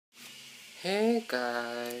Hey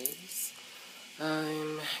guys,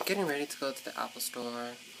 I'm getting ready to go to the Apple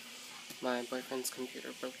Store. My boyfriend's computer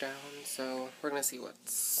broke down, so we're gonna see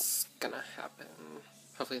what's gonna happen.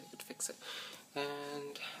 Hopefully they could fix it.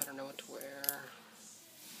 And I don't know what to wear.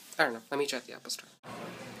 I don't know, let me check the Apple Store.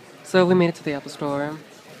 So we made it to the Apple Store.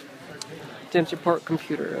 Didn't report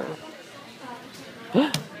computer.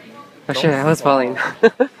 Oh shit, I was falling.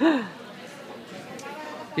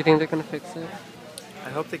 You think they're gonna fix it? I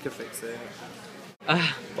hope they could fix it.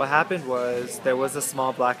 What happened was there was a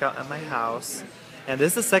small blackout at my house, and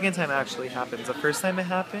this is the second time it actually happened. The first time it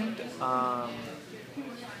happened,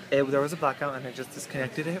 there was a blackout and I just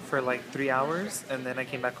disconnected it for like 3 hours, and then I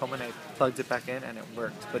came back home and I plugged it back in and it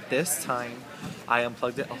worked. But this time, I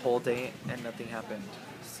unplugged it a whole day and nothing happened.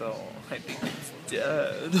 So I think it's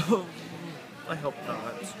dead. I hope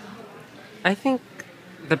not. I think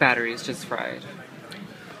the battery's just fried.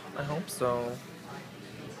 I hope so.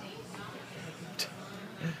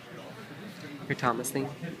 Your Thomas thing?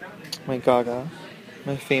 My Gaga.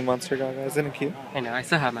 My Fame Monster Gaga. Isn't it cute? I know, I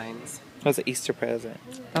still have mine. It was an Easter present.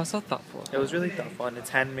 That was so thoughtful. It was really thoughtful and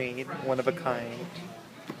it's handmade, one of a kind.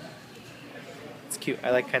 It's cute.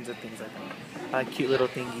 I like kinds of things like that. I like cute little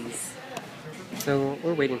thingies. So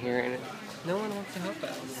we're waiting here and no one wants to help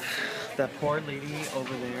us. That poor lady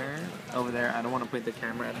over there, I don't want to point the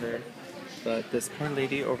camera at her, but this poor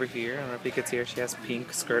lady over here, I don't know if you could see her, she has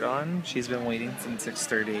pink skirt on. She's been waiting since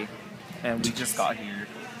 6:30 and we just got here.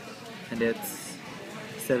 And it's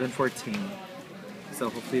 7:14. So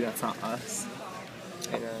hopefully that's not us.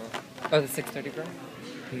 I know. Oh, the 6:30 bro?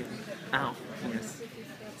 Yeah. Ow. Yes.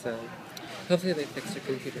 So, hopefully they fix your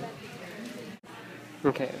computer.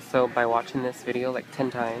 Okay, so by watching this video like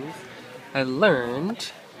 10 times, I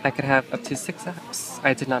learned I could have up to 6 apps.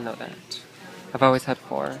 I did not know that. I've always had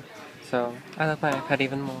 4. So, I love my iPad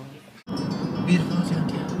even more. Beautiful,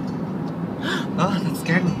 oh, that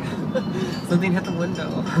scared me. Something hit the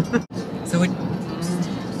window. So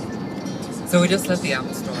we just left the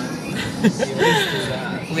Apple Store.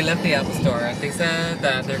 We left the Apple Store. They said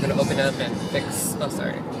that they're gonna open up and fix. Oh,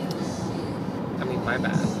 sorry. I mean, my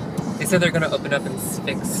bad. They said they're gonna open up and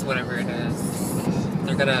fix whatever it is.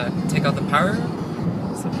 They're gonna take out the power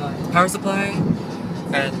supply,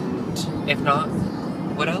 and if not,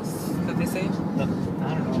 what else did they say?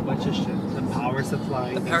 I don't know, a bunch of shit. The power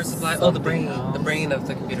supply. The power supply. Oh, the brain of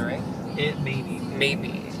the computer, right? It maybe.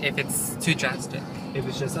 If it's too drastic. If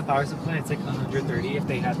it's just a power supply, it's like 130. If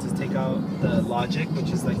they had to take out the logic, which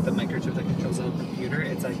is like the microchip that controls the computer,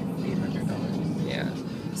 it's like $800. Yeah.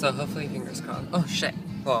 So hopefully, fingers crossed. Oh shit.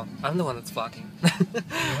 Well, I'm the one that's vlogging.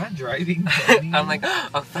 You're not driving. I'm like,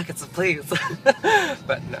 oh fuck, it's a place.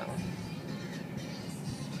 But no.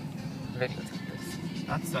 Videotape this.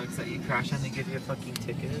 That sucks that you crash and they give you a fucking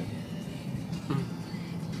ticket.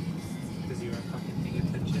 Because you weren't fucking paying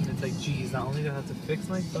attention. It's like, geez, not only do I have to fix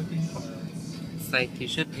my fucking car. It's like, you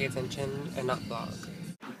should pay attention and not vlog.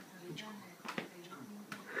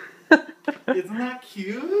 Isn't that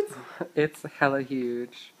cute? It's hella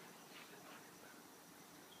huge.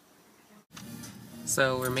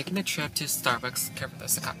 So we're making a trip to Starbucks. Careful,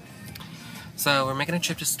 there's a cop. So we're making a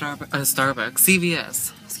trip to Starbucks,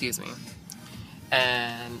 CVS, excuse me.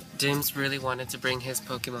 And Dims really wanted to bring his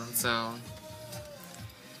Pokemon, so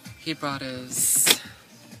he brought his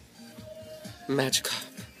Magikarp.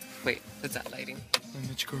 Wait, is that lighting? My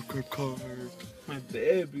Magikarp. My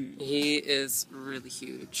baby. He is really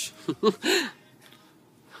huge.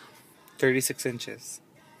 36 inches.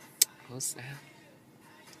 Oh snap.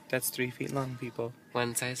 That's 3 feet long, people.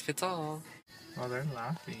 One size fits all. Oh, they're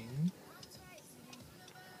laughing.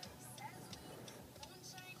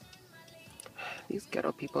 These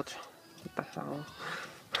ghetto people, what the hell?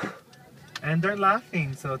 And they're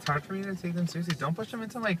laughing, so it's hard for me to take them seriously. Don't push him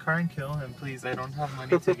into my car and kill him, please. I don't have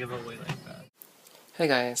money to give away like that. Hey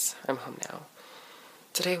guys, I'm home now.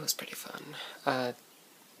 Today was pretty fun.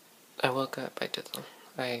 I woke up, I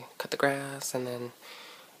cut the grass, and then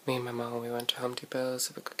me and my mom, we went to Home Depot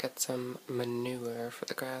so we could get some manure for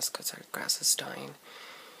the grass, because our grass is dying.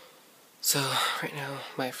 So, right now,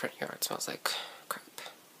 my front yard smells like crap.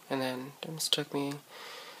 And then Dims took me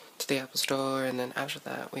to the Apple Store, and then after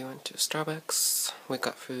that, we went to Starbucks, we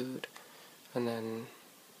got food, and then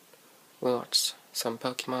we watched some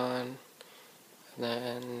Pokemon, and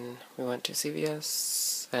then we went to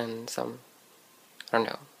CVS, and I don't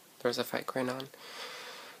know, there was a fight going on.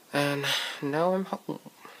 And now I'm home.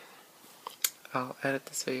 I'll edit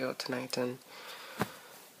this video tonight, and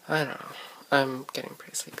I don't know, I'm getting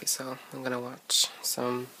pretty sleepy, so I'm gonna watch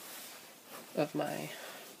some of my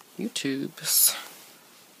YouTubes.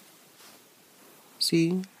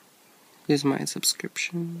 See, here's my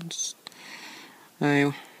subscriptions.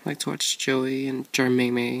 I like to watch Joey and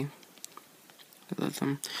Jarmeme. I love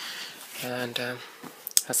them. And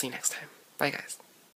I'll see you next time. Bye, guys.